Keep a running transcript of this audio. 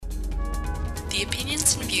The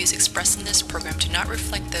opinions and views expressed in this program do not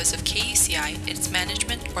reflect those of KUCI, its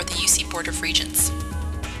management, or the UC Board of Regents.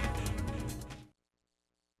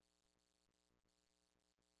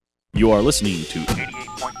 You are listening to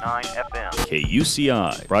 88.9 FM.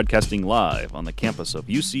 KUCI, broadcasting live on the campus of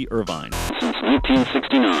UC Irvine Since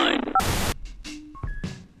 1969.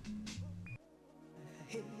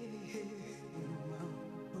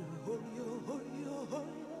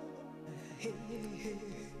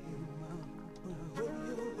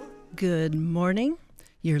 Good morning.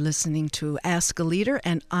 You're listening to Ask a Leader,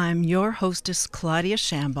 and I'm your hostess, Claudia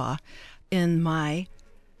Shambaugh, in my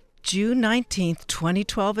June 19th,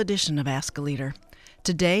 2012 edition of Ask a Leader.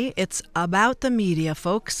 Today, it's about the media,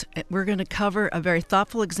 folks. We're going to cover a very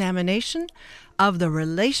thoughtful examination of the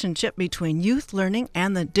relationship between youth learning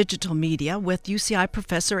and the digital media with UCI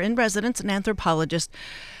professor in residence and anthropologist,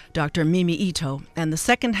 Dr. Mimi Ito. And the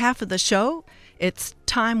second half of the show, it's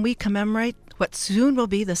time we commemorate what soon will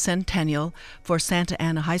be the centennial for Santa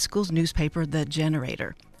Ana High School's newspaper, The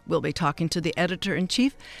Generator. We'll be talking to the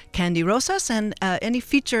editor-in-chief, Candy Rosas, and any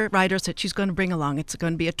feature writers that she's going to bring along. It's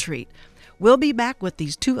going to be a treat. We'll be back with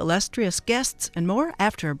these two illustrious guests and more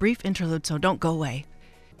after a brief interlude, so don't go away.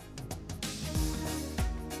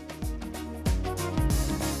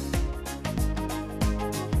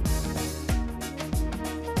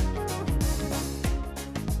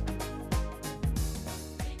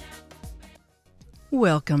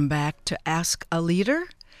 Welcome back to Ask a Leader.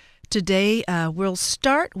 Today, we'll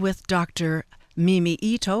start with Dr. Mimi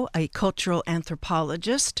Ito, a cultural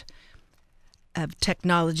anthropologist of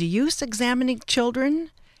technology use, examining children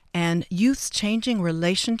and youth's changing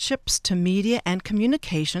relationships to media and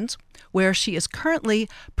communications, where she is currently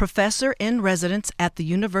professor in residence at the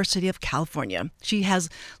University of California. She has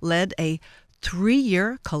led a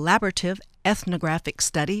 3-year collaborative ethnographic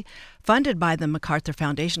study funded by the MacArthur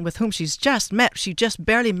Foundation, with whom she's just met. She just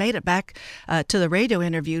barely made it back to the radio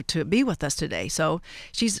interview to be with us today. So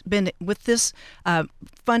she's been, with this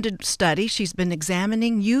funded study, she's been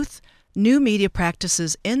examining youth new media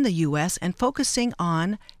practices in the U.S. and focusing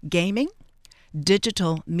on gaming,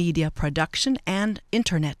 digital media production, and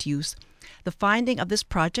internet use. The findings of this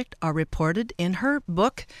project are reported in her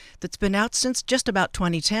book that's been out since just about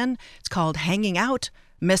 2010. It's called Hanging Out,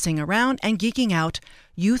 Messing Around, and Geeking Out,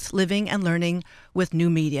 Youth Living and Learning with New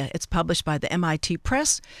Media. It's published by the MIT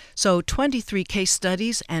Press. So 23 case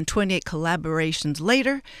studies and 28 collaborations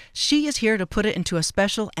later, she is here to put it into a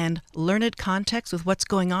special and learned context with what's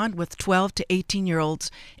going on with 12 to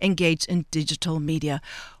 18-year-olds engaged in digital media.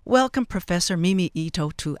 Welcome, Professor Mimi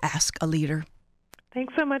Ito, to Ask a Leader.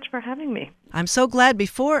 Thanks so much for having me. I'm so glad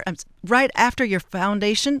right after your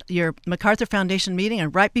MacArthur Foundation meeting,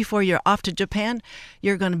 and right before you're off to Japan,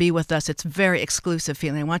 you're going to be with us. It's very exclusive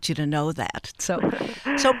feeling. I want you to know that. So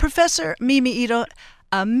Professor Mimi Ito,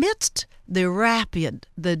 amidst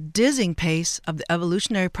the dizzying pace of the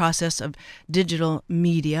evolutionary process of digital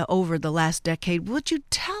media over the last decade, would you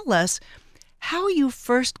tell us how you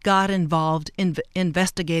first got involved in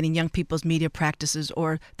investigating young people's media practices,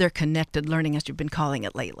 or their connected learning, as you've been calling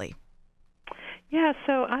it lately? Yeah,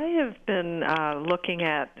 so I have been looking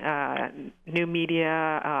at new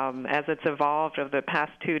media as it's evolved over the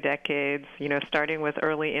past 2 decades, starting with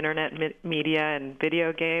early internet media and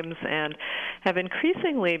video games, and have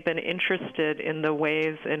increasingly been interested in the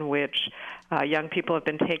ways in which young people have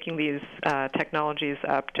been taking these technologies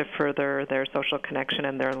up to further their social connection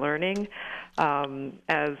and their learning.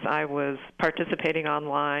 As I was participating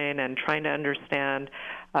online and trying to understand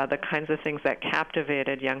the kinds of things that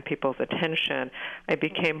captivated young people's attention, I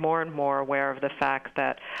became more and more aware of the fact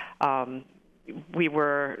that we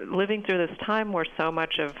were living through this time where so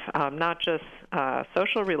much of not just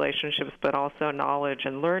social relationships, but also knowledge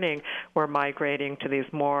and learning were migrating to these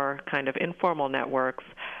more kind of informal networks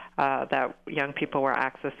that young people were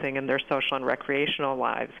accessing in their social and recreational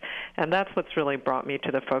lives. And that's what's really brought me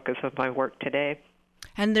to the focus of my work today.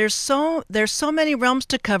 And there's so many realms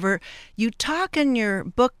to cover. You talk in your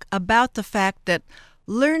book about the fact that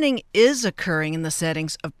learning is occurring in the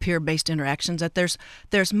settings of peer-based interactions, that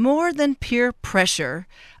there's more than peer pressure.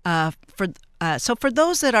 So for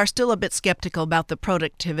those that are still a bit skeptical about the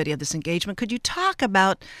productivity of this engagement, could you talk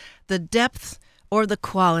about the depth or the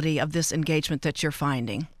quality of this engagement that you're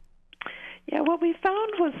finding? Yeah, what we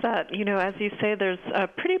found was that, as you say, there's a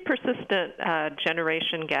pretty persistent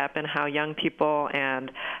generation gap in how young people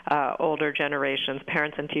and older generations,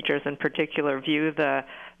 parents and teachers in particular, view the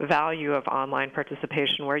value of online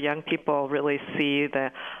participation, where young people really see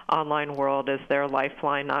the online world as their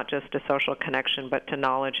lifeline, not just to social connection, but to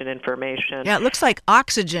knowledge and information. Yeah, it looks like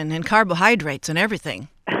oxygen and carbohydrates and everything.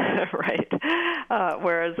 Right.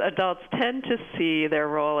 whereas adults tend to see their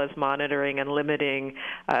role as monitoring and limiting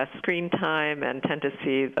screen time and tend to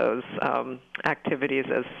see those activities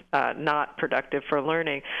as not productive for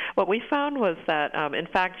learning. What we found was that, in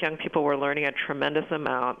fact, young people were learning a tremendous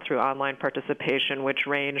amount through online participation, which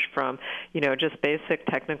ranged from, just basic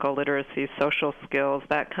technical literacy, social skills,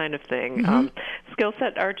 that kind of thing. Skills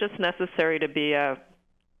that are just necessary to be a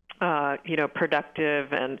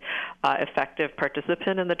productive and effective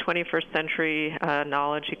participant in the 21st century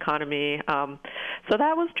knowledge economy. So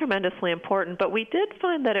that was tremendously important. But we did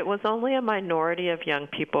find that it was only a minority of young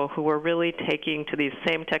people who were really taking to these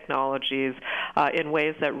same technologies in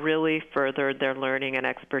ways that really furthered their learning and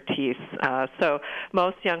expertise. So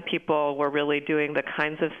most young people were really doing the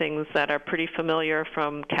kinds of things that are pretty familiar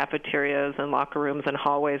from cafeterias and locker rooms and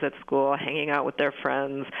hallways at school, hanging out with their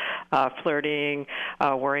friends, flirting,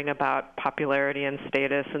 worrying about popularity and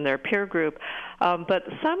status in their peer group. But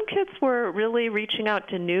some kids were really reaching out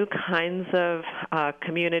to new kinds of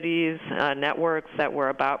communities, networks that were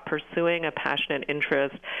about pursuing a passionate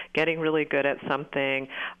interest, getting really good at something,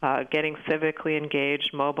 getting civically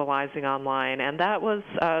engaged, mobilizing online. And that was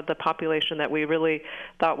the population that we really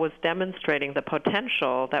thought was demonstrating the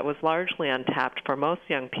potential that was largely untapped for most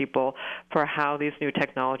young people for how these new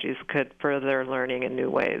technologies could further learning in new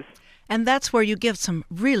ways. And that's where you give some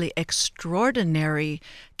really extraordinary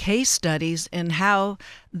case studies in how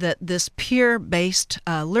this peer-based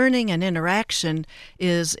learning and interaction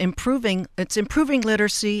is improving. It's improving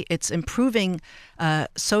literacy, it's improving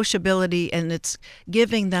sociability, and it's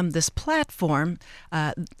giving them this platform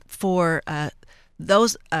for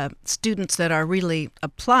those students that are really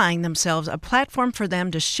applying themselves, a platform for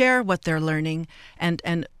them to share what they're learning and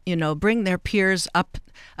bring their peers up,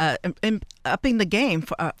 upping the game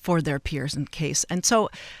for their peers in case. And so,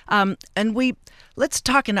 let's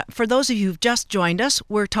talk. For those of you who've just joined us,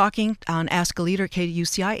 we're talking on Ask a Leader,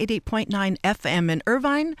 KUCI 88.9 FM in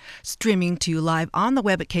Irvine, streaming to you live on the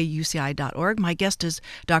web at kuci.org. My guest is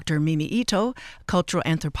Dr. Mimi Ito, cultural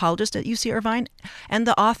anthropologist at UC Irvine, and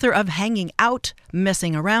the author of Hanging Out,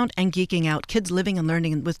 Messing Around, and Geeking Out, Kids Living and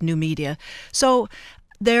Learning with New Media. So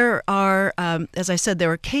there are, as I said,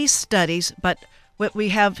 there are case studies, but what we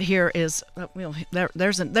have here is,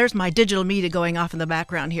 there's my digital media going off in the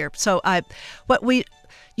background here. So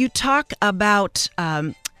you talk about,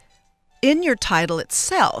 in your title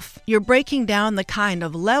itself, you're breaking down the kind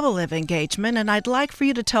of level of engagement, and I'd like for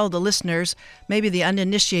you to tell the listeners, maybe the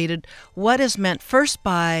uninitiated, what is meant first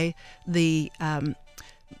by the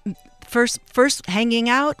First, hanging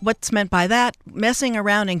out, what's meant by that, messing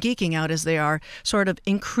around and geeking out, as they are sort of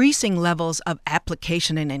increasing levels of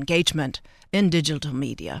application and engagement in digital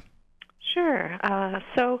media. Sure.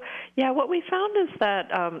 What we found is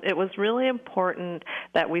that it was really important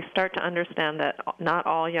that we start to understand that not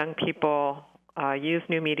all young people use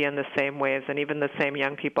new media in the same ways, and even the same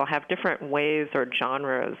young people have different ways or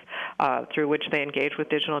genres through which they engage with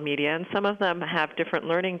digital media, and some of them have different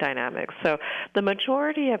learning dynamics. So the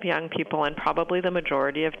majority of young people, and probably the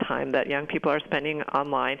majority of time that young people are spending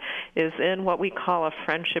online, is in what we call a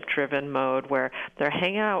friendship-driven mode, where they're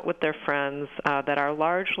hanging out with their friends that are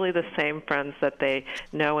largely the same friends that they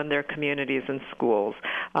know in their communities and schools.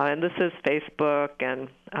 And this is Facebook, and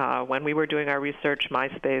when we were doing our research,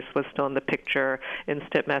 MySpace was still in the picture,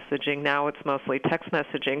 instant messaging. Now it's mostly text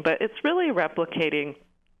messaging, but it's really replicating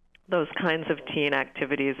those kinds of teen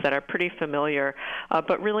activities that are pretty familiar,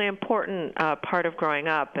 but really important part of growing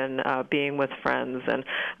up and being with friends and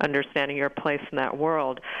understanding your place in that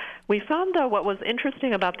world. We found, though, what was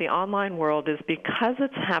interesting about the online world is because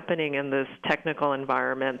it's happening in this technical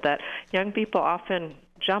environment, that young people often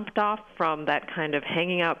jumped off from that kind of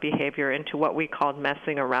hanging out behavior into what we called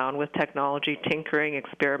messing around with technology, tinkering,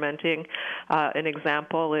 experimenting. An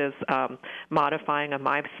example is modifying a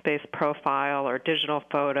MySpace profile or digital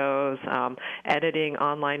photos, editing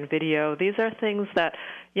online video. These are things that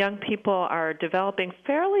young people are developing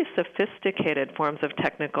fairly sophisticated forms of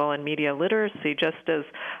technical and media literacy just as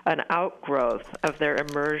an outgrowth of their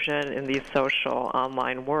immersion in these social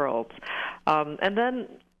online worlds. And then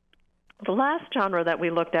the last genre that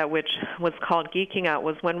we looked at, which was called geeking out,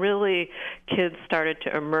 was when really kids started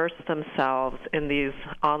to immerse themselves in these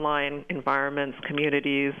online environments,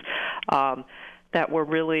 communities that were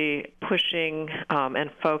really pushing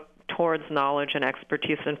and towards knowledge and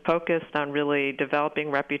expertise and focused on really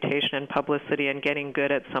developing reputation and publicity and getting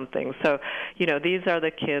good at something. So, these are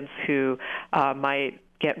the kids who might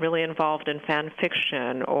get really involved in fan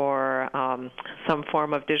fiction or some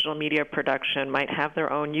form of digital media production, might have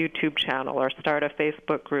their own YouTube channel or start a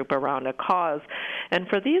Facebook group around a cause. And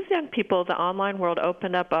for these young people, the online world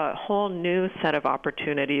opened up a whole new set of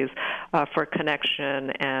opportunities for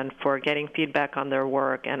connection and for getting feedback on their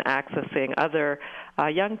work and accessing other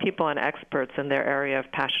young people and experts in their area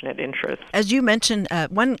of passionate interest. As you mentioned,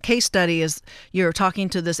 one case study is you're talking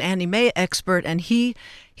to this anime expert, and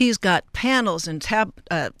he's got panels and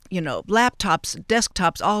laptops,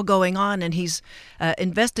 desktops all going on, and he's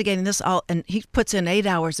investigating this all, and he puts in 8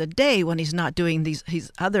 hours a day when he's not doing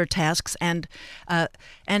these other tasks, and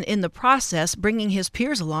in the process bringing his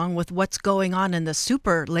peers along with what's going on in the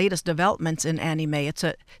super latest developments in anime. It's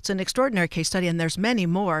an extraordinary case study, and there's many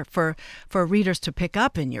more for readers to pick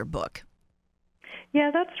up in your book. Yeah,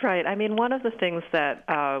 that's right. I mean, one of the things that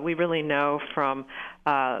we really know from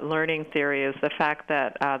learning theory is the fact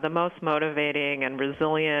that the most motivating and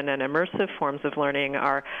resilient and immersive forms of learning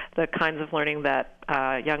are the kinds of learning that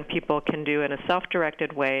young people can do in a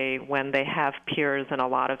self-directed way when they have peers and a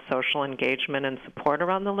lot of social engagement and support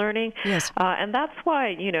around the learning. Yes. And that's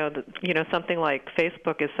why, something like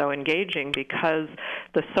Facebook is so engaging, because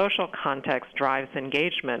the social context drives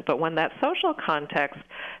engagement. But when that social context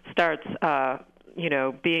starts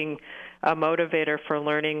being a motivator for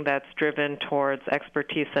learning that's driven towards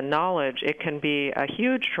expertise and knowledge, it can be a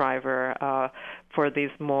huge driver for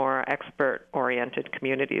these more expert-oriented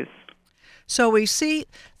communities. So we see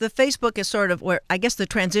the Facebook is sort of where, I guess the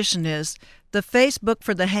transition is, the Facebook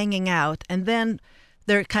for the hanging out, and then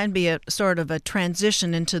there can be a sort of a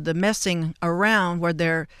transition into the messing around where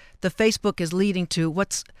the Facebook is leading to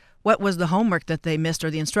what was the homework that they missed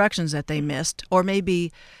or the instructions that they missed, or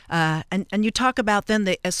maybe, and you talk about then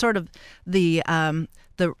the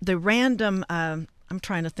random. I'm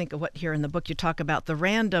trying to think of what here in the book you talk about the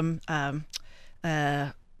random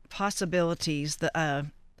possibilities,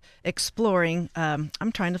 the exploring. I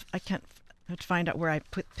can't find out where I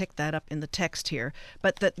picked that up in the text here,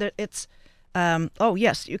 but that it's. Oh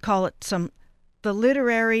yes, you call it the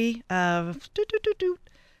literary.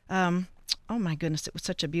 Oh my goodness, it was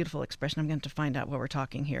such a beautiful expression. I'm going to find out what we're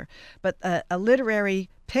talking here. But a literary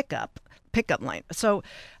pickup line. So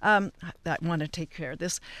I want to take care of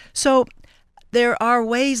this. So there are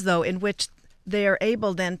ways, though, in which they are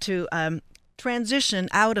able then to transition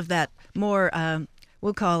out of that more,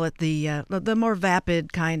 we'll call it the more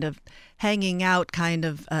vapid kind of hanging out kind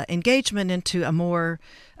of engagement into a more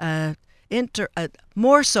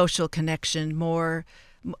more social connection, more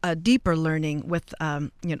deeper learning with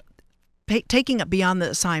taking it beyond the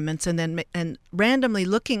assignments and randomly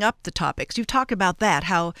looking up the topics. You've talked about that,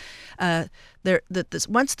 how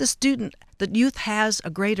once the youth has a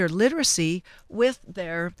greater literacy with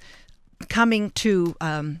their coming to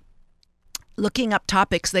looking up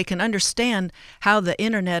topics, they can understand how the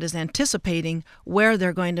internet is anticipating where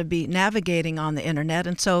they're going to be navigating on the internet.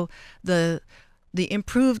 And so the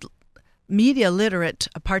improved media literate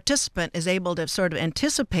participant is able to sort of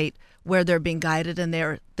anticipate where they're being guided, and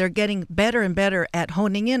they're getting better and better at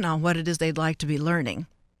honing in on what it is they'd like to be learning.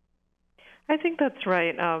 I think that's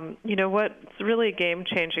right. What's really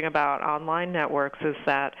game-changing about online networks is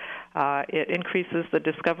that it increases the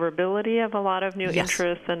discoverability of a lot of new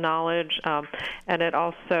interests and knowledge, and it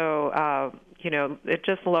also it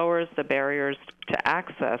just lowers the barriers to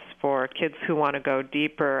access for kids who want to go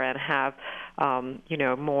deeper and have,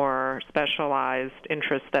 more specialized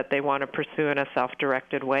interests that they want to pursue in a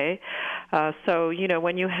self-directed way. So,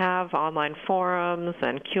 when you have online forums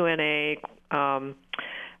and Q&A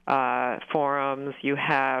forums, you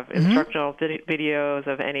have instructional videos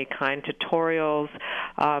of any kind, tutorials.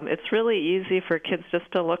 It's really easy for kids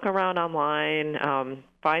just to look around online,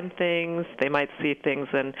 find things. They might see things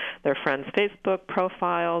in their friends' Facebook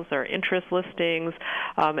profiles or interest listings,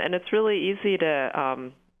 and it's really easy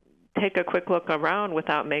to take a quick look around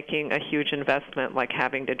without making a huge investment like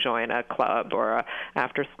having to join a club or a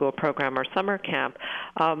after-school program or summer camp.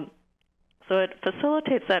 So it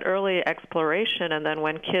facilitates that early exploration, and then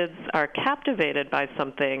when kids are captivated by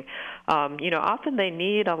something, often they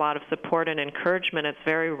need a lot of support and encouragement. It's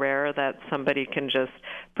very rare that somebody can just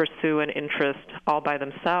pursue an interest all by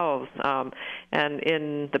themselves. And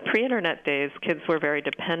in the pre-internet days, kids were very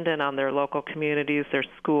dependent on their local communities, their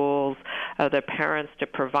schools, their parents to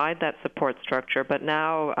provide that support structure. But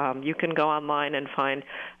now you can go online and find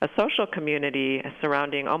a social community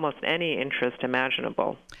surrounding almost any interest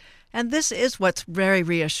imaginable. And this is what's very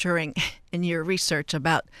reassuring in your research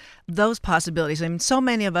about those possibilities. I mean, so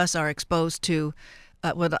many of us are exposed to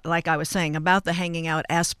like I was saying, about the hanging out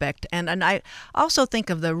aspect. And I also think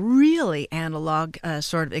of the really analog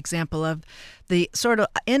sort of example of the sort of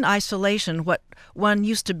in isolation, what one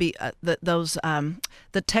used to be,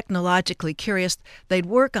 the technologically curious, they'd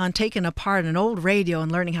work on taking apart an old radio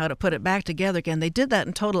and learning how to put it back together again. They did that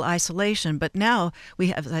in total isolation. But now we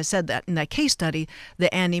have, as I said, that in that case study,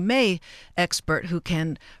 the Annie Mae expert who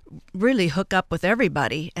can really hook up with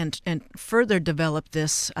everybody and further develop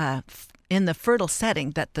this in the fertile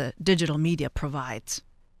setting that the digital media provides.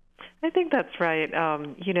 I think that's right.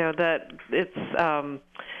 That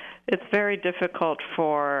it's very difficult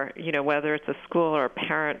for, whether it's a school or a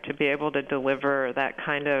parent to be able to deliver that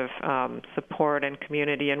kind of support and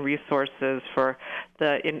community and resources for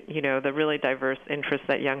the really diverse interests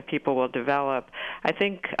that young people will develop. I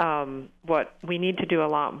think what we need to do a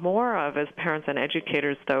lot more of as parents and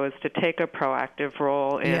educators, though, is to take a proactive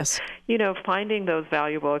role in, Yes. Finding those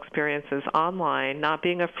valuable experiences online, not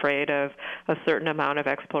being afraid of a certain amount of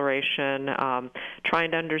exploration,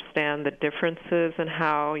 trying to understand the differences in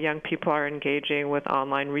how young people are engaging with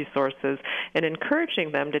online resources, and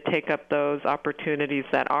encouraging them to take up those opportunities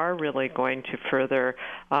that are really going to further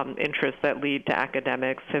interests that lead to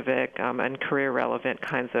academic, civic, and career-relevant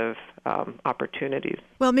kinds of opportunities.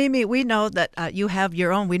 Well, Mimi, we know that you have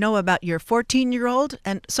your own. We know about your 14-year-old.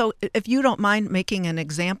 And so if you don't mind making an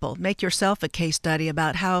example, make yourself a case study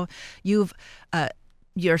about how you've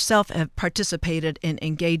yourself have participated in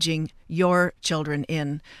engaging your children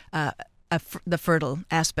in the fertile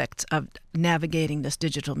aspects of navigating this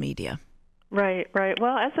digital media. Right.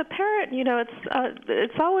 Well, as a parent,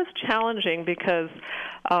 it's always challenging because,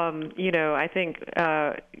 I think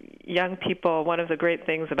young people, one of the great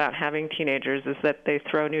things about having teenagers is that they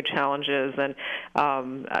throw new challenges and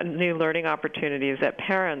new learning opportunities at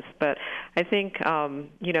parents. But I think,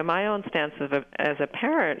 my own stance as a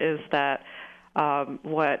parent is that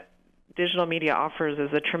what digital media offers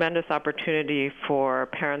is a tremendous opportunity for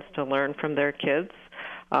parents to learn from their kids.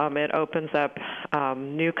 It opens up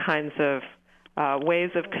new kinds of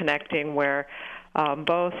ways of connecting where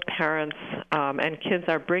both parents and kids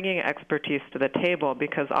are bringing expertise to the table,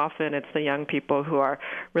 because often it's the young people who are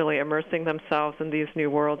really immersing themselves in these new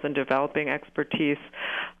worlds and developing expertise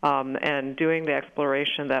and doing the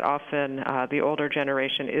exploration that often the older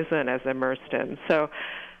generation isn't as immersed in. So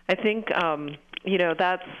I think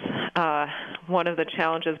that's one of the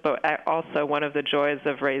challenges, but also one of the joys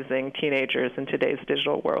of raising teenagers in today's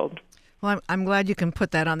digital world. Well, I'm glad you can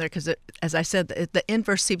put that on there because, as I said, the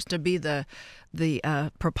inverse seems to be the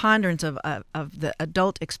preponderance of the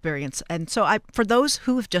adult experience. And so for those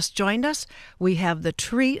who have just joined us, we have the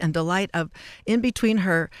treat and delight of, in between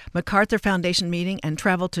her MacArthur Foundation meeting and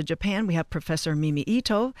travel to Japan, we have Professor Mimi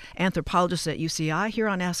Ito, anthropologist at UCI, here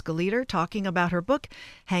on Ask a Leader, talking about her book,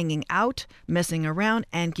 Hanging Out, Messing Around,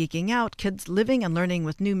 and Geeking Out, Kids Living and Learning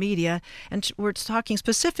with New Media. And we're talking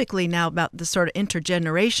specifically now about the sort of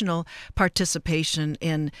intergenerational participation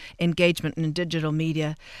in engagement in digital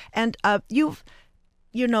media. And you've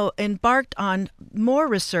embarked on more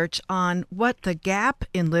research on what the gap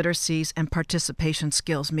in literacies and participation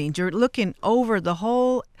skills means. You're looking over the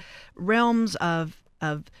whole realms of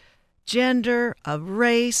gender, of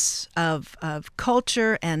race, of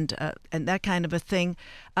culture, and that kind of a thing.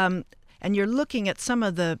 And you're looking at some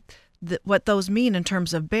of the what those mean in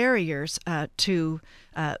terms of barriers to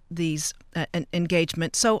these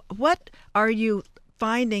engagement. So what are you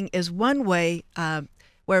finding is one way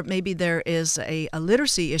where maybe there is a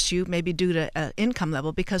literacy issue, maybe due to income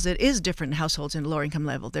level, because it is different in households in lower income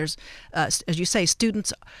level. There's, as you say,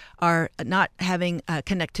 students are not having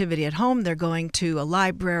connectivity at home. They're going to a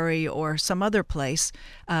library or some other place.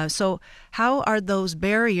 So how are those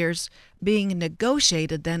barriers being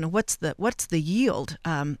negotiated then? What's the yield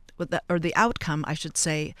or the outcome, I should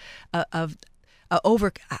say, of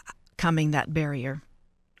overcoming that barrier?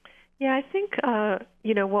 Yeah, I think,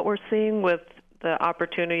 what we're seeing with the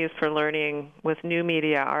opportunities for learning with new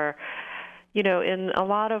media are, in a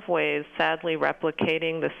lot of ways, sadly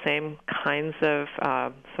replicating the same kinds of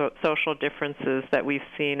social differences that we've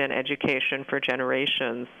seen in education for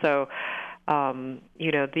generations. So, when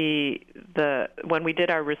we did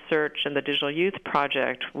our research in the Digital Youth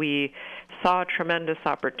Project, we saw a tremendous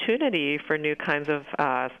opportunity for new kinds of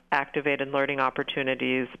activated learning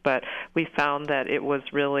opportunities, but we found that it was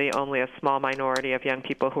really only a small minority of young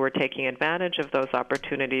people who were taking advantage of those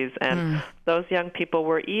opportunities. And those young people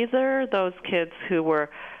were either those kids who were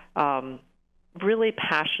really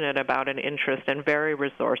passionate about an interest and very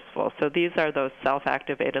resourceful. So these are those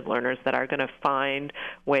self-activated learners that are going to find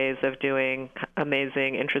ways of doing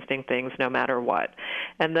amazing, interesting things no matter what.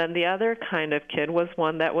 And then the other kind of kid was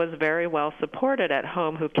one that was very well supported at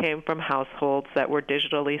home, who came from households that were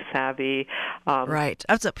digitally savvy. Right.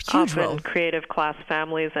 That's a huge often role. Creative class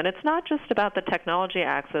families. And it's not just about the technology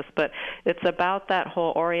access, but it's about that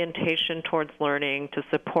whole orientation towards learning, to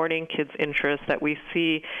supporting kids' interests that we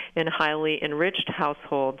see in highly enriched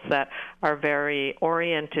households that are very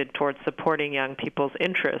oriented towards supporting young people's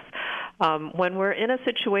interests. When we're in a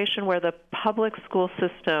situation where the public school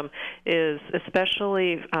system is,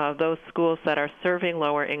 especially those schools that are serving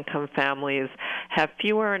lower income families, have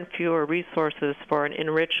fewer and fewer resources for an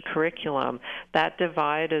enriched curriculum, that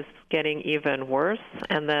divide is getting even worse.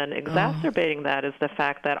 And then exacerbating that is the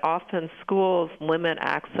fact that often schools limit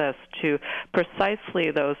access to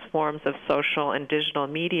precisely those forms of social and digital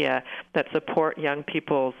media that support young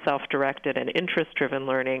people's self-directed and interest-driven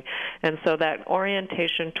learning. And so that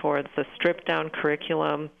orientation towards the stripped-down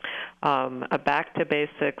curriculum, a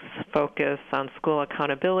back-to-basics focus on school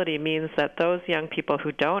accountability, means that those young people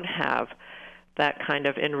who don't have that kind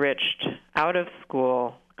of enriched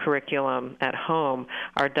out-of-school curriculum at home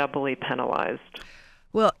are doubly penalized.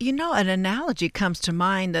 Well, an analogy comes to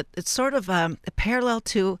mind that it's sort of a parallel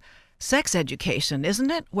to sex education, isn't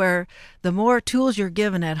it? Where the more tools you're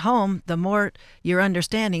given at home, the more you're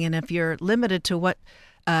understanding. And if you're limited to what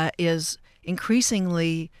is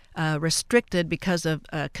increasingly restricted because of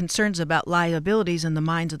concerns about liabilities in the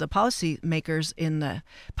minds of the policymakers in the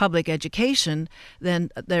public education, then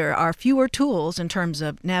there are fewer tools in terms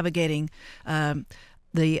of navigating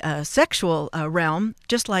the sexual realm,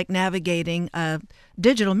 just like navigating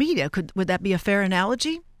digital media. Would that be a fair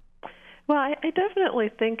analogy? Well, I definitely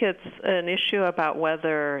think it's an issue about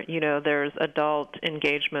whether, there's adult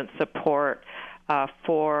engagement support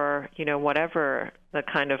for, whatever the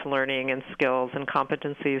kind of learning and skills and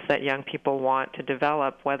competencies that young people want to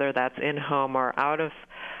develop, whether that's in-home or out of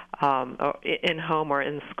in-home or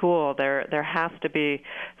in school. There has to be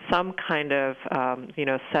some kind of,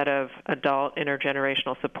 set of adult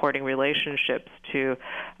intergenerational supporting relationships to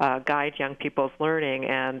guide young people's learning.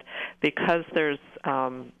 And because there's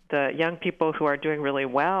the young people who are doing really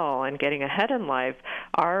well and getting ahead in life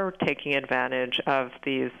are taking advantage of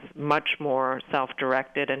these much more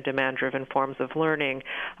self-directed and demand-driven forms of learning.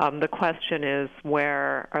 The question is,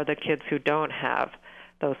 where are the kids who don't have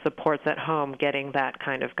those supports at home getting that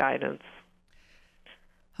kind of guidance?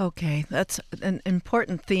 Okay, that's an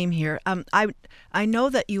important theme here. I know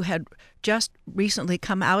that you had just recently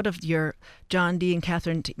come out of your John D. and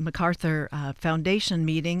Catherine T. MacArthur Foundation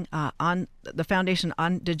meeting on the Foundation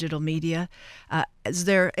on Digital Media. Is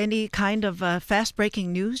there any kind of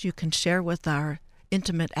fast-breaking news you can share with our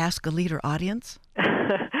intimate Ask a Leader audience?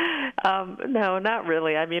 No, not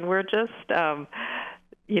really. I mean, we're just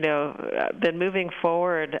been moving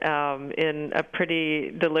forward in a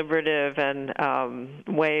pretty deliberative and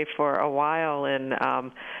way for a while in,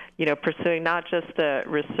 pursuing not just the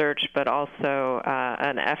research, but also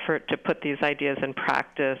an effort to put these ideas in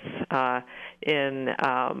practice in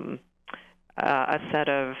a set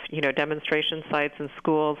of, demonstration sites in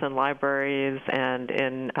schools and libraries and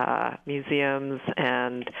in museums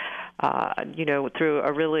and, through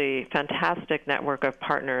a really fantastic network of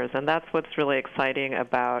partners. And that's what's really exciting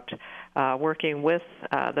about working with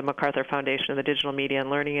the MacArthur Foundation and the Digital Media and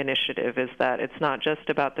Learning Initiative, is that it's not just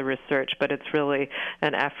about the research, but it's really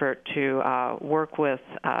an effort to work with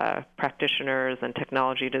practitioners and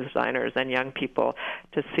technology designers and young people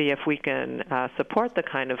to see if we can support the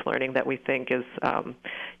kind of learning that we think is,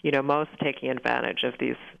 most taking advantage of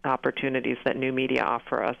these opportunities that new media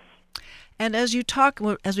offer us. And as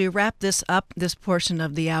we wrap this up, this portion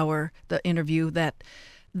of the hour, the interview, that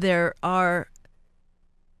there are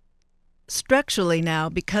structurally now,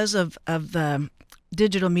 because of the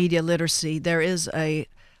digital media literacy, there is a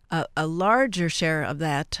larger share of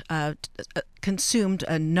that consumed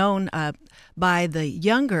and known by the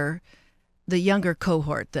younger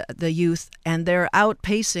cohort, the youth, and they're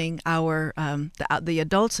outpacing our the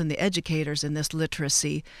adults and the educators in this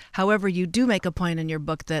literacy. However, you do make a point in your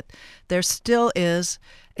book that there still is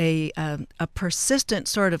a persistent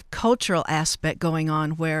sort of cultural aspect going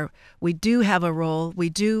on, where we do have a role. We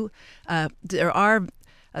do there are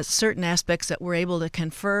certain aspects that we're able to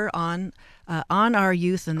confer on our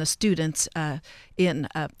youth and the students in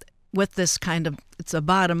with this kind of, it's a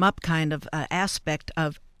bottom-up kind of aspect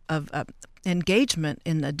of engagement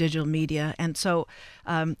in the digital media. And so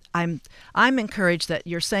I'm encouraged that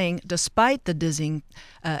you're saying, despite the dizzying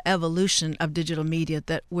evolution of digital media,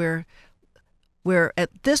 that we're where at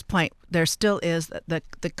this point there still is the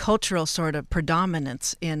cultural sort of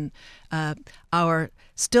predominance in our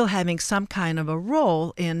still having some kind of a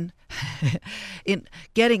role in in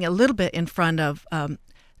getting a little bit in front of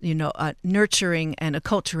nurturing and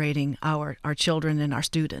acculturating our children and our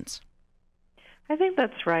students. I think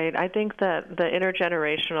that's right. I think that the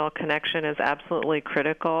intergenerational connection is absolutely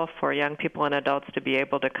critical for young people and adults to be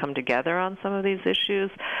able to come together on some of these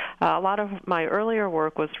issues. A lot of my earlier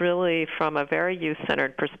work was really from a very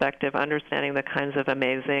youth-centered perspective, understanding the kinds of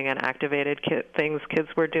amazing and activated things kids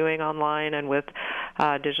were doing online and with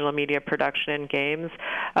digital media production and games.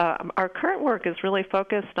 Our current work is really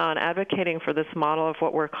focused on advocating for this model of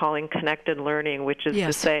what we're calling connected learning, which is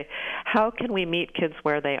to say, how can we meet kids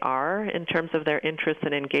where they are in terms of their interests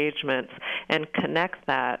and engagements and connect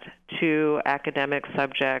that to academic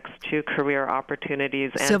subjects, to career opportunities,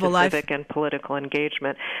 and civil to life. Civic and political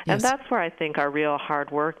engagement. And that's where I think our real hard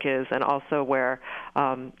work is, and also where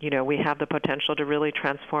we have the potential to really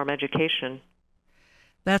transform education.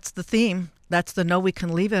 That's the theme. That's the we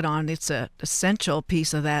can leave it on. It's an essential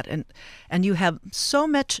piece of that. And you have so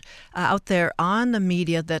much out there on the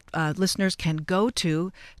media that listeners can go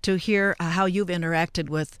to hear how you've interacted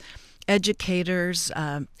with educators,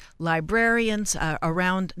 librarians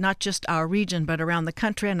around not just our region, but around the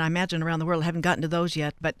country, and I imagine around the world. I haven't gotten to those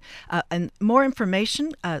yet. But and more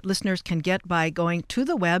information listeners can get by going to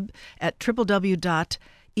the web at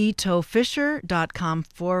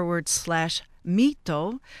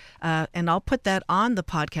www.itofisher.com/Mito, and I'll put that on the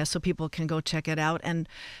podcast so people can go check it out. And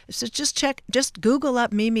so just Google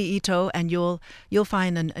up Mimi Ito, and you'll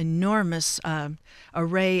find an enormous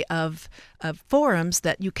array of forums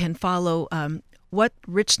that you can follow what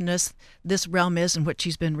richness this realm is and what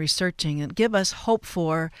she's been researching, and give us hope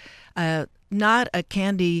for not a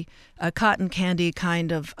cotton candy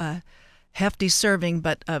kind of hefty serving,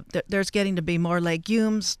 but there's getting to be more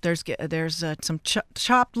legumes. There's some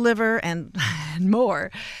chopped liver and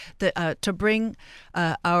more to bring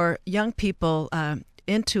our young people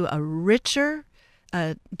into a richer,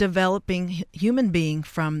 developing human being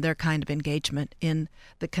from their kind of engagement in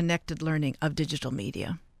the connected learning of digital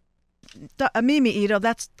media. Mimi Ito,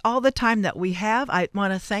 that's all the time that we have. I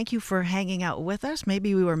want to thank you for hanging out with us.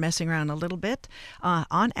 Maybe we were messing around a little bit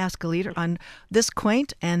on Ask a Leader on this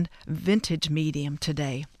quaint and vintage medium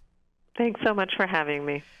today. Thanks so much for having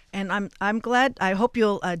me. And I'm glad. I hope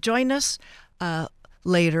you'll join us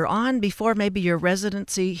later on, before maybe your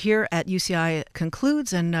residency here at UCI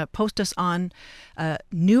concludes, and post us on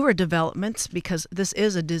newer developments, because this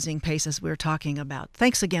is a dizzying pace, as we were talking about.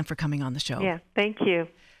 Thanks again for coming on the show. Yeah, thank you.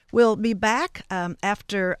 We'll be back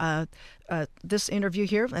after this interview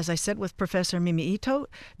here, as I said, with Professor Mimi Ito,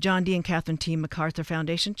 John D. and Catherine T. MacArthur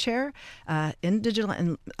Foundation Chair in Digital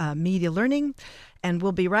and Media Learning. And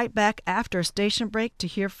we'll be right back after a station break to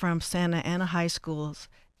hear from Santa Ana High School's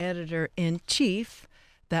Editor-in-Chief.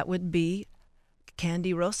 That would be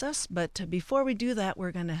Candy Rosas. But before we do that,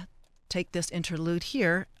 we're going to take this interlude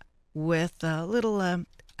here with a little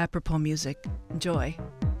apropos music. Enjoy.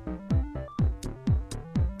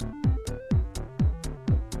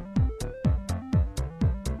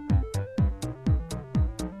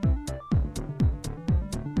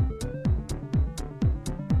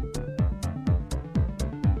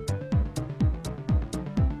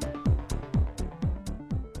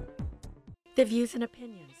 The views and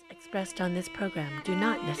opinions expressed on this program do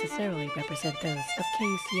not necessarily represent those of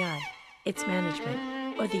KUCI, its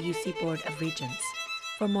management, or the UC Board of Regents.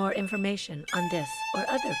 For more information on this or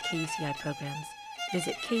other KUCI programs,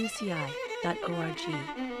 visit kuci.org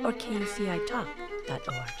or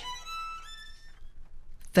kucitalk.org.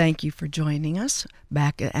 Thank you for joining us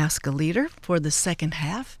back at Ask a Leader for the second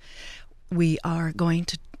half. We are going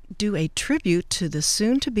to do a tribute to the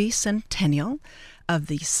soon-to-be centennial of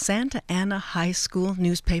the Santa Ana High School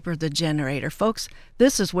newspaper, The Generator. Folks,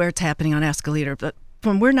 this is where it's happening on Ask a Leader. But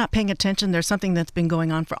when we're not paying attention, there's something that's been going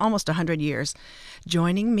on for almost 100 years.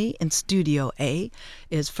 Joining me in Studio A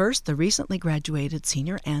is first the recently graduated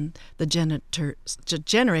senior and the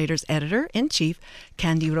Generator's Editor-in-Chief,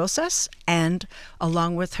 Candy Rosas, and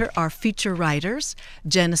along with her are feature writers,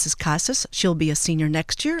 Genesis Casas, she'll be a senior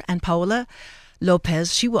next year, and Paola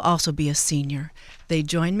Lopez, she will also be a senior. They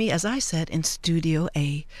join me, as I said, in Studio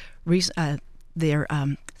A. I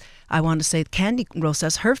want to say Candy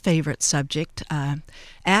Rosas, her favorite subject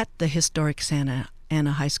at the historic Santa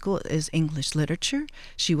Ana High School is English literature.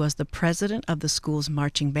 She was the president of the school's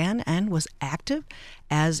marching band and was active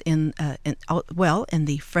as in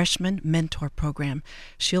the freshman mentor program.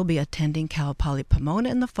 She'll be attending Cal Poly Pomona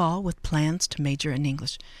in the fall with plans to major in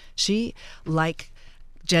English. She, like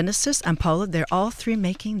Genesis and Paula, they're all three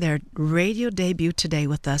making their radio debut today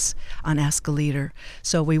with us on Ask a Leader.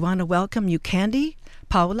 So we want to welcome you, Candy,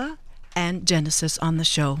 Paula, and Genesis on the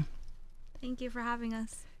show. Thank you for having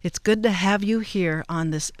us. It's good to have you here on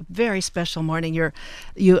this very special morning.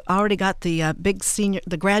 You already got the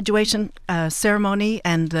the graduation ceremony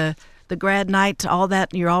and the grad night, all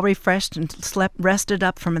that. You're all refreshed and rested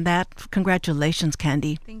up from that. Congratulations,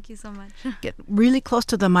 Candy. Thank you so much. Get really close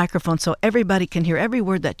to the microphone so everybody can hear every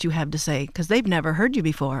word that you have to say, because they've never heard you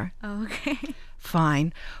before. Oh, okay.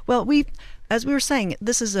 Fine. Well, as we were saying,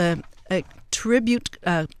 this is a tribute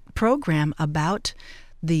program about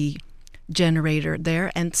the generator there,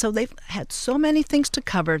 and so they've had so many things to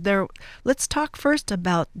cover there. Let's talk first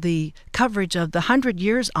about the coverage of the 100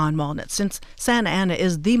 years on Walnut, since Santa Ana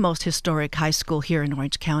is the most historic high school here in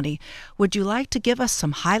Orange County. Would you like to give us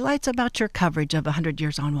some highlights about your coverage of 100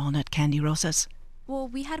 years on Walnut, Candy Rosas? Well,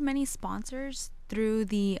 we had many sponsors through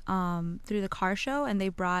the car show, and they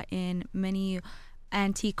brought in many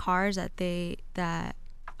antique cars that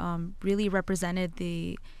really represented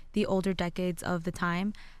the older decades of the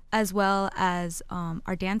time, as well as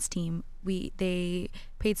our dance team. They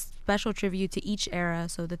paid special tribute to each era,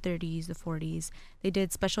 so the 30s, the 40s. They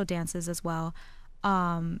did special dances as well.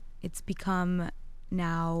 It's become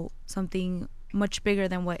now something much bigger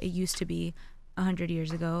than what it used to be 100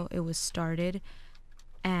 years ago. It was started,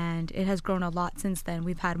 and it has grown a lot since then.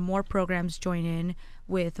 We've had more programs join in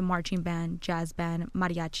with the marching band, jazz band,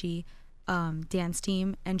 mariachi, dance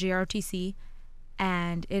team, and JROTC.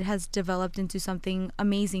 And it has developed into something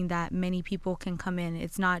amazing that many people can come in.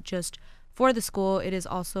 It's not just for the school, it is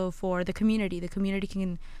also for the community. The community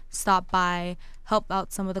can stop by, help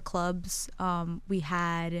out some of the clubs. We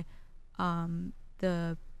had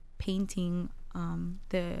the painting,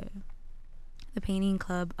 the painting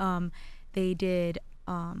club. They did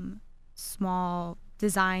small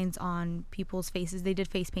designs on people's faces. They did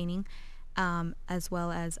face painting, as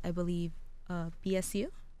well as, I believe, BSU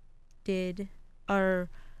did. And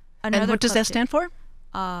what does that stand for?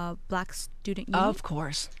 Black Student Union. Of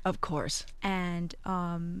course. And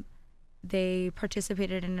they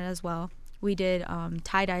participated in it as well. We did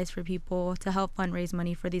tie-dyes for people to help fundraise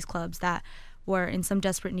money for these clubs that were in some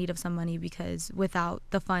desperate need of some money, because without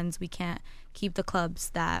the funds, we can't keep the clubs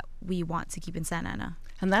that we want to keep in Santa Ana.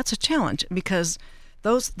 And that's a challenge, because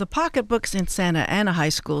the pocketbooks in Santa Ana High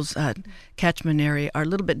School's catchment area are a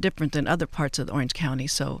little bit different than other parts of Orange County.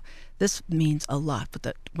 So this means a lot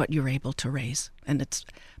with what you're able to raise. And it's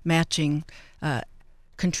matching,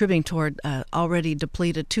 contributing toward already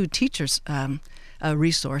depleted two teachers'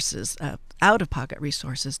 resources, out-of-pocket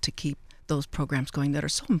resources, to keep those programs going that are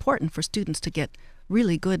so important for students to get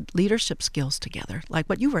really good leadership skills together, like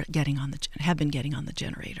what you were have been getting on the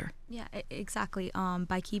generator. Yeah, exactly.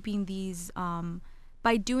 By keeping these...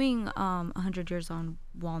 by doing 100 years on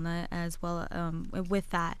Walnut, as well, with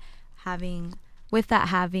that having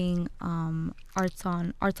Arts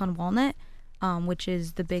on Walnut, which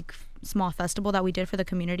is the big small festival that we did for the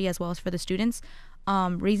community as well as for the students.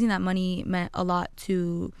 Raising that money meant a lot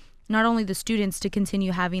to not only the students to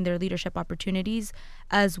continue having their leadership opportunities,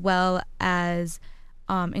 as well as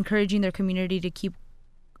encouraging their community to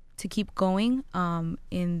keep going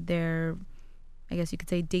in their, I guess you could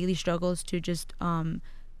say, daily struggles, to just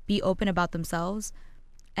be open about themselves,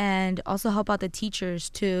 and also help out the teachers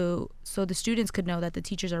so the students could know that the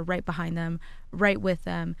teachers are right behind them, right with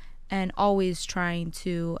them, and always trying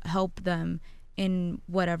to help them in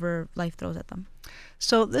whatever life throws at them.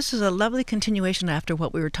 So this is a lovely continuation after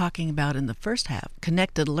what we were talking about in the first half,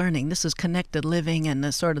 connected learning. This is connected living, and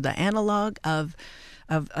the sort of the analog of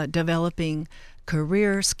developing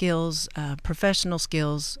career skills, professional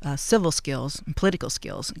skills, civil skills, and political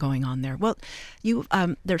skills going on there. Well,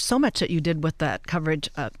 there's so much that you did with that coverage,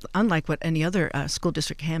 unlike what any other school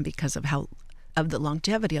district can, because of the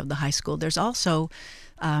longevity of the high school. There's also,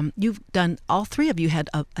 you've done, all three of you had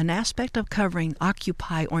an aspect of covering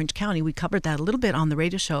Occupy Orange County. We covered that a little bit on the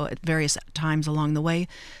radio show at various times along the way.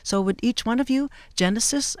 So would each one of you,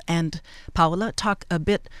 Genesis and Paula, talk a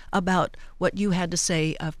bit about what you had to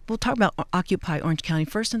say? We'll talk about Occupy Orange County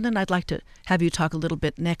first, and then I'd like to have you talk a little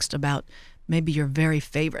bit next about maybe your very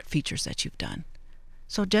favorite features that you've done.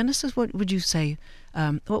 So Genesis, what would you say,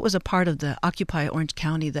 what was a part of the Occupy Orange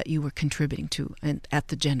County that you were contributing to at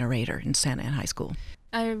the generator in Santa Ana High School?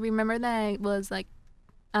 I remember that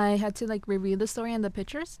I had to review the story and the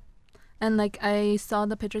pictures, and I saw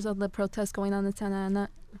the pictures of the protests going on in Santa Ana,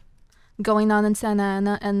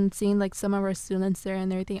 and seeing some of our students there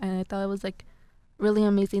and everything, and I thought it was really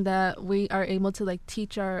amazing that we are able to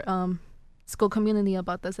teach our school community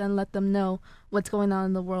about this and let them know what's going on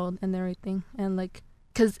in the world and everything, and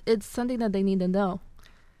because it's something that they need to know.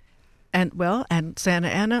 And Santa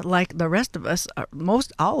Ana, like the rest of us,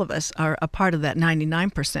 all of us are a part of that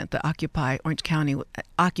 99% that Occupy Orange County,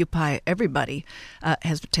 Occupy everybody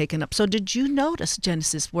has taken up. So did you notice,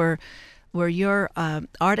 Genesis, were your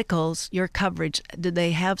articles, your coverage, did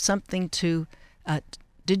they have something to,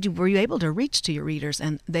 were you able to reach to your readers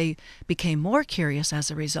and they became more curious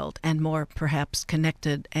as a result and more perhaps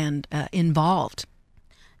connected and involved?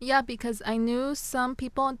 Yeah, because I knew some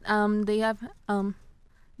people,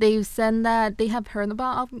 they've said that they have heard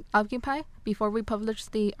about Occupy before we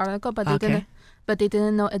published the article, but they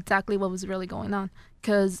didn't know exactly what was really going on.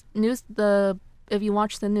 Because if you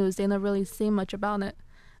watch the news, they don't really say much about it,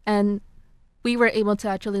 and we were able to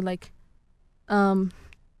actually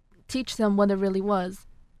teach them what it really was.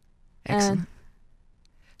 Excellent.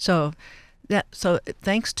 So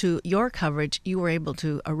thanks to your coverage, you were able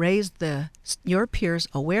to raise your peers'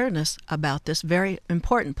 awareness about this very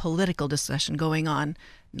important political discussion going on,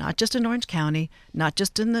 not just in Orange County, not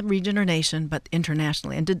just in the region or nation, but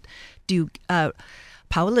internationally. And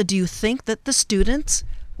Paola, do you think that the students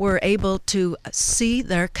were able to see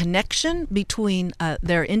their connection between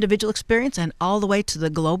their individual experience and all the way to the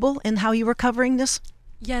global in how you were covering this?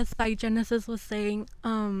 Yes, like Genesis was saying,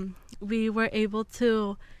 we were able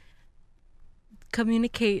to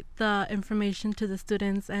communicate the information to the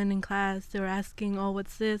students, and in class they were asking, oh,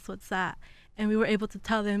 what's this, what's that, and we were able to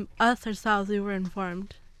tell them, ourselves, we were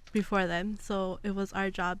informed before them, so it was our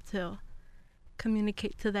job to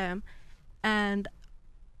communicate to them. And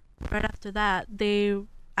right after that, they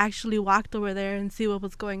actually walked over there and see what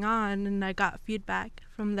was going on, and I got feedback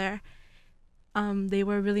from there. They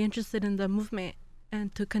were really interested in the movement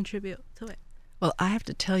and to contribute to it. Well, I have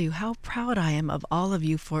to tell you how proud I am of all of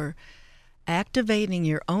you for activating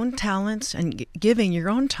your own talents and giving your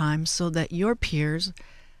own time so that your peers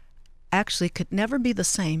actually could never be the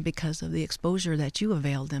same because of the exposure that you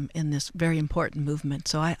availed them in this very important movement.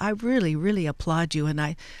 So I really, really applaud you, and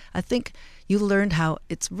I think you learned how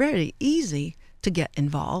it's very easy to get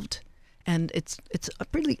involved, and it's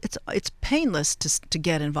painless to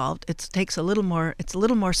get involved. It takes a little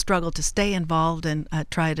more struggle to stay involved and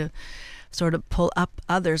try to sort of pull up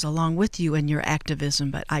others along with you in your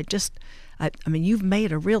activism. But I mean, you've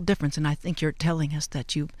made a real difference, and I think you're telling us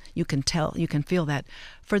that you can feel that.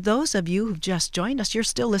 For those of you who've just joined us, you're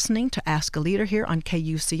still listening to Ask a Leader here on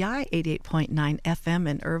KUCI 88.9 FM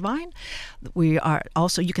in Irvine. We are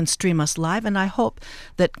also, you can stream us live, and I hope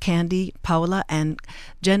that Candy, Paola, and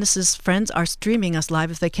Genesis friends are streaming us live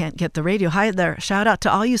if they can't get the radio. Hi there. Shout out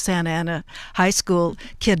to all you Santa Ana High School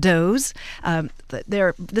kiddos.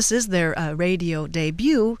 This is their radio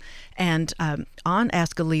debut, and on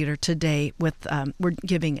Ask a Leader today, we're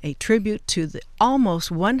giving a tribute to the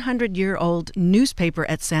almost 100-year-old newspaper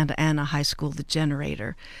at Santa Ana High School, The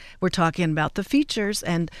Generator. We're talking about the features,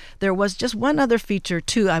 and there was just one other feature,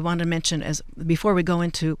 too, I want to mention before we go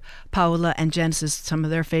into Paola and Genesis, some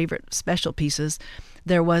of their favorite special pieces.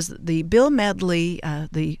 There was the Bill Medley,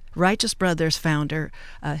 the Righteous Brothers founder,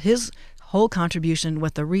 his whole contribution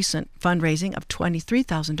with the recent fundraising of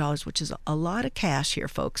 $23,000, which is a lot of cash here,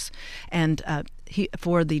 folks, and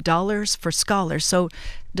for the Dollars for Scholars. So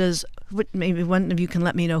maybe one of you can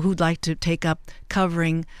let me know who'd like to take up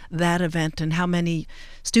covering that event and how many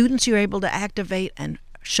students you're able to activate and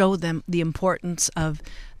show them the importance of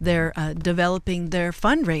their developing their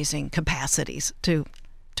fundraising capacities to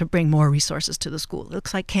bring more resources to the school. It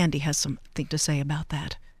looks like Candy has something to say about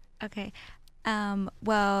that. Okay.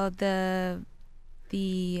 Well, the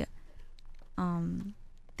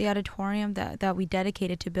auditorium that we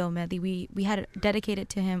dedicated to Bill Medley, we had dedicated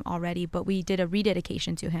to him already, but we did a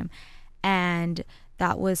rededication to him, and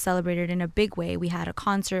that was celebrated in a big way. We had a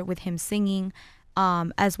concert with him singing,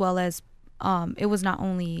 as well as it was not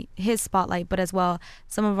only his spotlight, but as well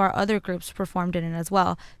some of our other groups performed in it as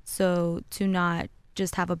well. So to not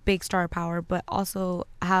just have a big star power, but also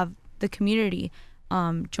have the community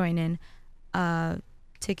join in.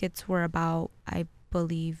 Tickets were about, I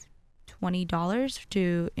believe, $20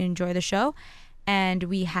 to enjoy the show, and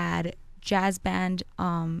we had jazz band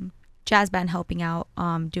helping out,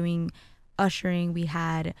 doing ushering. We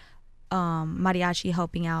had mariachi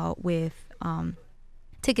helping out with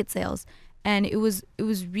ticket sales, and it was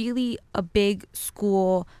really a big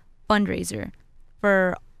school fundraiser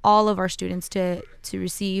for all of our students to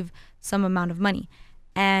receive some amount of money.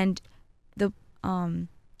 And the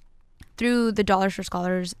through the Dollars for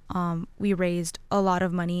Scholars, we raised a lot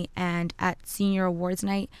of money, and at senior awards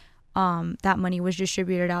night, that money was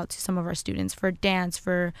distributed out to some of our students for dance,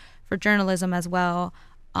 for journalism as well,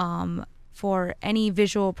 for any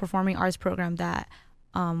visual performing arts program that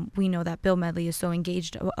we know that Bill Medley is so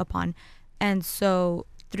engaged upon. And so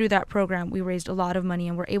through that program, we raised a lot of money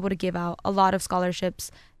and were able to give out a lot of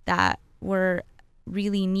scholarships that were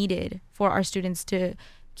really needed for our students to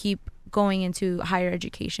keep going into higher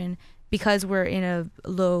education, because we're in a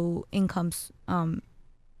low income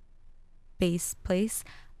base place.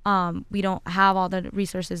 We don't have all the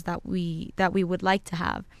resources that we would like to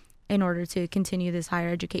have in order to continue this higher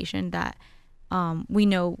education that we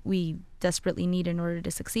know we desperately need in order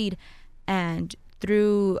to succeed. And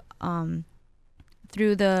through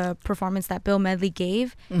the performance that Bill Medley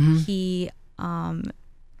gave,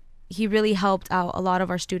 he really helped out a lot of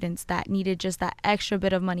our students that needed just that extra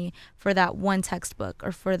bit of money for that one textbook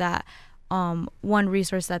or for that one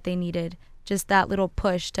resource that they needed, just that little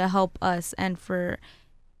push to help us, and for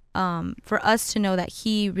us to know that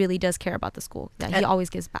he really does care about the school, that he always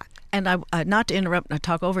gives back. And I not to interrupt and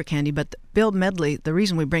talk over Candy, but Bill Medley, the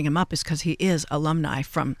reason we bring him up is because he is alumni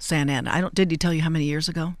from Santa Ana. Did he tell you how many years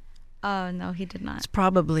ago? No, he did not. It's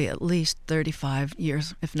probably at least 35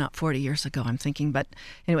 years, if not 40 years ago, I'm thinking. But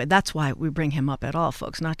anyway, that's why we bring him up at all,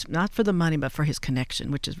 folks. Not for the money, but for his connection,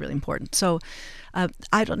 which is really important. So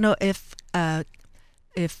I don't know if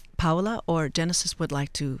Paula or Genesis would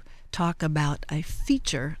like to talk about a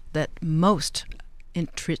feature that most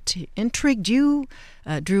intrigued you,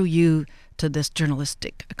 drew you to this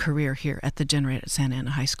journalistic career here at the Generator at Santa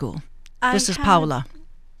Ana High School. This is Paula.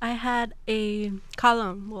 I had a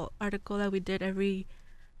article that we did every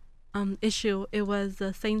issue. It was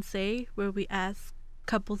the Saints Say, where we asked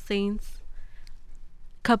couple saints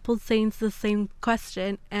the same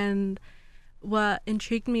question, and what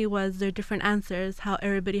intrigued me was their different answers, how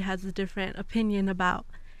everybody has a different opinion about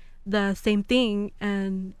the same thing,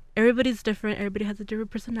 and everybody's different, everybody has a different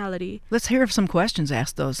personality. Let's hear some questions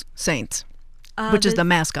asked those saints. Which is the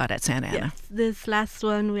mascot at Santa Ana. Yes, this last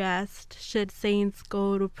one we asked, should saints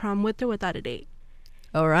go to prom with or without a date?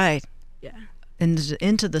 All right. Yeah.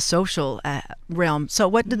 Into the social realm. So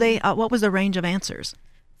what did they? What was the range of answers?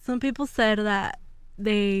 Some people said that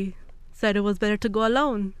they said it was better to go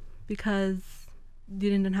alone because you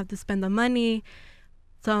didn't have to spend the money.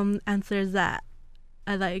 Some answers that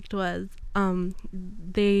I liked was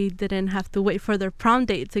they didn't have to wait for their prom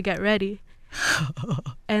date to get ready.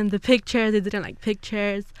 And the pictures, they didn't like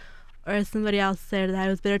pictures. Or somebody else said that it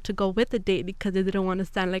was better to go with the date because they didn't want to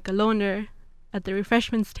stand like a loner at the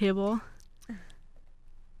refreshments table.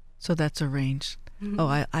 So that's a range.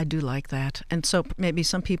 Oh, I do like that. And so maybe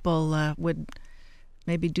some people would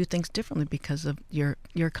maybe do things differently because of your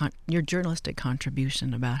journalistic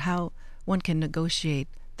contribution about how one can negotiate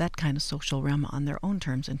that kind of social realm on their own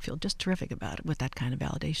terms and feel just terrific about it with that kind of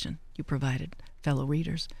validation you provided fellow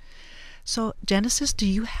readers. So, Genesis, do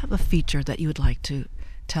you have a feature that you would like to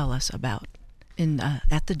tell us about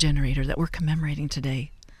at the Generator that we're commemorating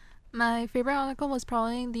today? My favorite article was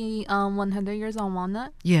probably the 100 Years on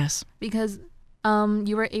Walnut. Yes. Because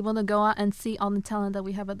you were able to go out and see all the talent that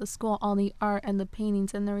we have at the school, all the art and the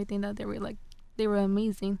paintings and everything that they were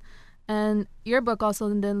amazing. And your book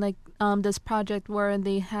also did this project where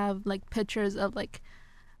they have pictures of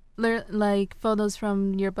photos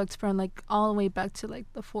from your books from all the way back to the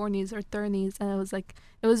 40s or 30s, and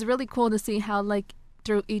it was really cool to see how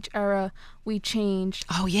through each era we changed.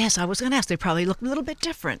 Oh yes, I was going to ask. They probably look a little bit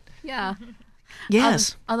different. Yeah.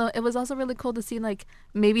 Yes. Although it was also really cool to see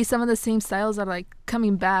maybe some of the same styles are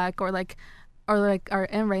coming back or are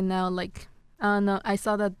in right now. I don't know. I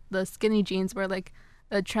saw that the skinny jeans were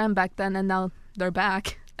a trend back then, and now they're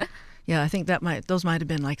back. Yeah, I think those might have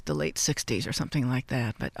been the late 60s or something like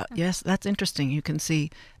that. But yes, that's interesting. You can see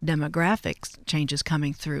demographics changes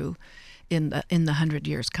coming through in the 100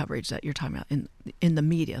 years coverage that you're talking about in the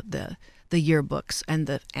media, the yearbooks and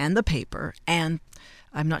the paper, and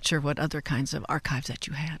I'm not sure what other kinds of archives that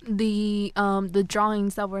you had. The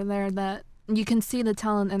drawings that were there, that you can see the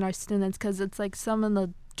talent in our students, because it's some of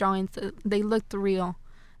the drawings, they looked real,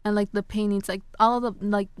 and the paintings, all of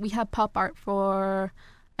the we had pop art for,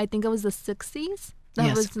 I think it was the 60s. That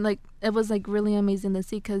yes. was it was really amazing to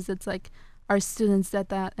see, because it's our students did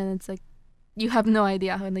that, and it's you have no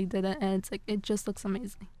idea how they did it, and it's it just looks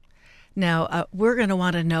amazing. Now, we're going to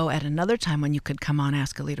want to know at another time when you could come on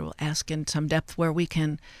Ask a Leader. We'll ask in some depth where we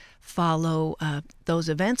can follow those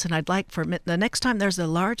events. And I'd like for the next time there's a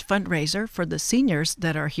large fundraiser for the seniors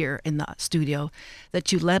that are here in the studio,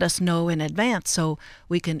 that you let us know in advance so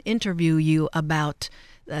we can interview you about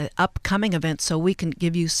upcoming events so we can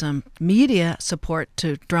give you some media support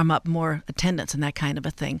to drum up more attendance and that kind of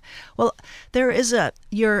a thing. Well, there is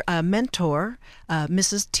your mentor,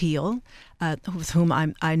 Mrs. Teal, with whom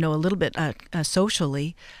I know a little bit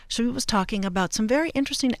socially. She was talking about some very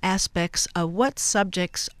interesting aspects of what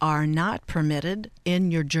subjects are not permitted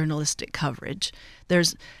in your journalistic coverage.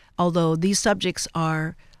 Although these subjects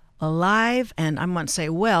are alive, and I won't say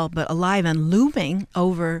but alive and looming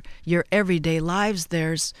over your everyday lives.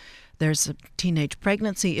 There's teenage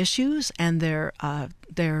pregnancy issues, and there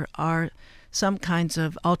are some kinds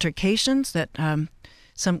of altercations that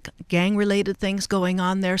some gang-related things going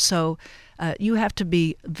on there. So you have to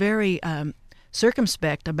be very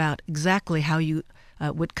circumspect about exactly how you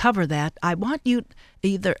would cover that. I want you,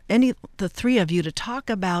 the three of you, to talk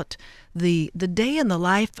about the day in the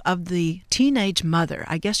life of the teenage mother.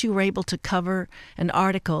 I guess you were able to cover an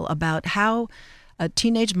article about how a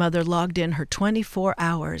teenage mother logged in her 24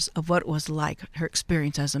 hours of what it was like, her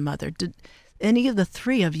experience as a mother. Did any of the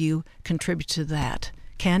three of you contribute to that?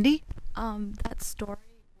 Candy? That story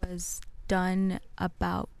was done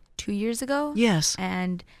about 2 years ago. Yes.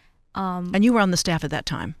 And you were on the staff at that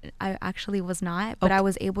time? I actually was not, but I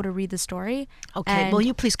was able to read the story. Okay, will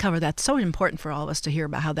you please cover that? It's so important for all of us to hear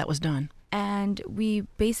about how that was done. And we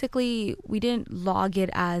didn't log it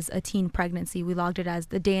as a teen pregnancy. We logged it as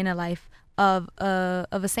the day in the life of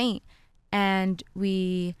a saint. And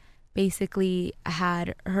we basically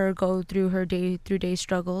had her go through her day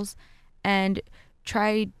struggles and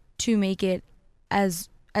tried to make it as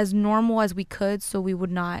normal as we could so we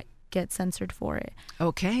would not get censored for it.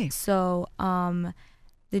 Okay. So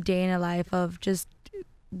the day in the life of just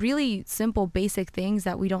really simple basic things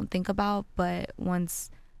that we don't think about, but once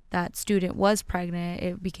that student was pregnant,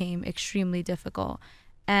 it became extremely difficult.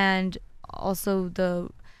 And also the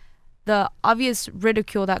obvious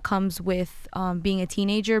ridicule that comes with being a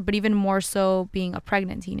teenager, but even more so being a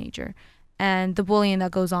pregnant teenager, and the bullying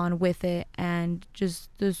that goes on with it, and just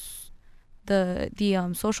the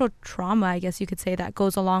social trauma, I guess you could say, that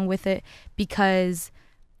goes along with it, because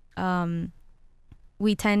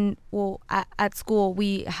we tend, at school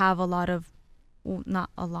we have a lot of, not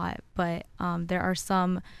a lot, but there are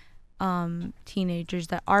some teenagers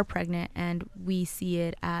that are pregnant, and we see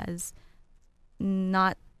it as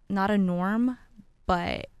not a norm,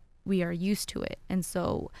 but we are used to it, and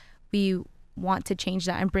so we want to change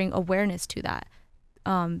that and bring awareness to that.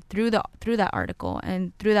 Through that article,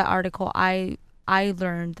 and through that article I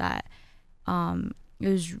learned that it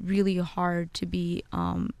was really hard to be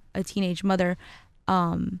a teenage mother,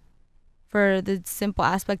 for the simple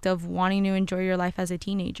aspect of wanting to enjoy your life as a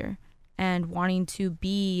teenager and wanting to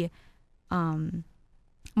be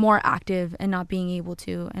more active and not being able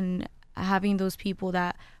to, and having those people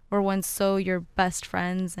that were once so your best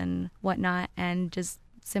friends and whatnot, and just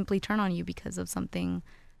simply turn on you because of something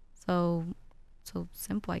so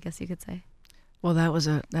simple, I guess you could say. Well, that was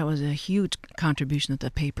a huge contribution that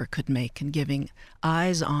the paper could make in giving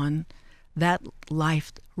eyes on that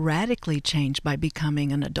life radically changed by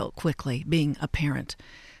becoming an adult quickly, being a parent.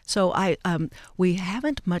 So we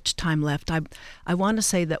haven't much time left. I want to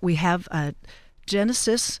say that we have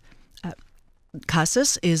Genesis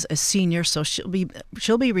Casas is a senior, so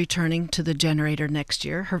she'll be returning to the Generator next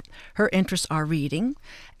year. Her interests are reading,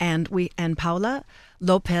 and Paula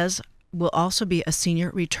Lopez will also be a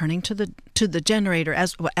senior returning to the Generator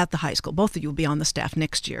at the high school. Both of you will be on the staff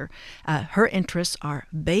next year. Her interests are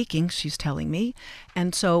baking, she's telling me,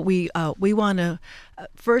 and so we want to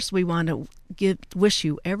wish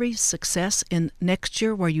you every success in next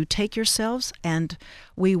year where you take yourselves, and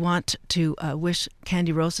we want to wish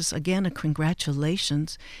Candy Rosas again a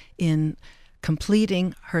congratulations in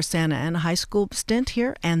completing her Santa Ana High School stint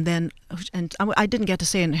here, and I didn't get to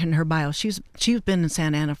say in her bio, she's been in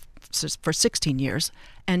Santa Ana for 16 years.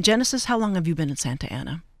 And Genesis, how long have you been in Santa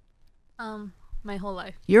Ana? My whole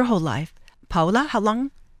life. Your whole life. Paula, how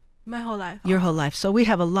long? My whole life. Your whole life. So we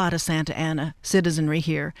have a lot of Santa Ana citizenry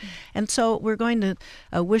here. And so we're going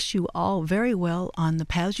to wish you all very well on the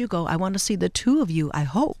paths you go. I want to see the two of you, I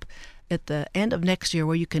hope, at the end of next year,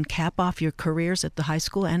 where you can cap off your careers at the high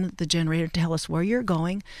school and at the Generator, tell us where you're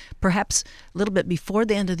going, perhaps a little bit before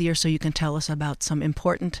the end of the year, so you can tell us about some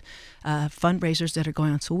important fundraisers that are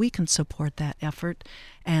going on so we can support that effort.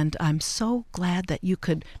 And I'm so glad that you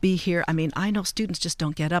could be here. I mean, I know students just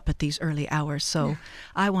don't get up at these early hours, so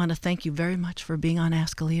I want to thank you very much for being on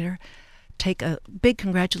Ask a Leader. Take a big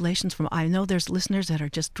congratulations I know there's listeners that are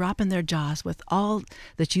just dropping their jaws with all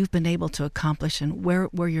that you've been able to accomplish, and where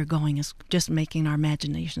you're going is just making our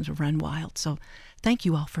imaginations run wild. So thank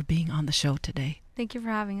you all for being on the show today. Thank you for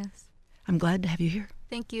having us. I'm glad to have you here.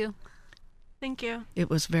 Thank you. Thank you. It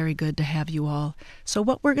was very good to have you all. So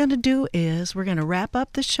what we're going to do is we're going to wrap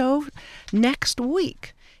up the show next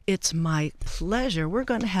week. It's my pleasure. We're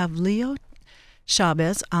going to have Leo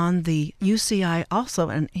Chavez on the UCI also,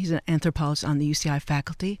 and he's an anthropologist on the UCI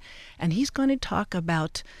faculty, and he's going to talk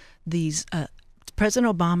about these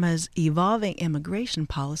President Obama's evolving immigration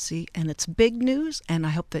policy, and it's big news, and I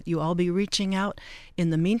hope that you all be reaching out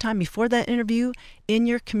in the meantime, before that interview, in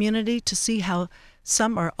your community to see how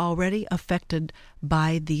some are already affected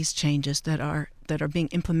by these changes that are being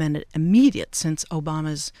implemented immediate since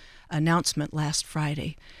Obama's announcement last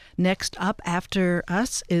Friday. Next up after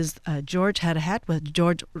us is George Had a Hat with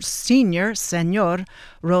George Senor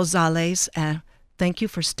Rosales. Thank you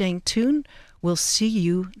for staying tuned. We'll see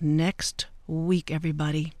you next week,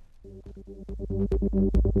 everybody.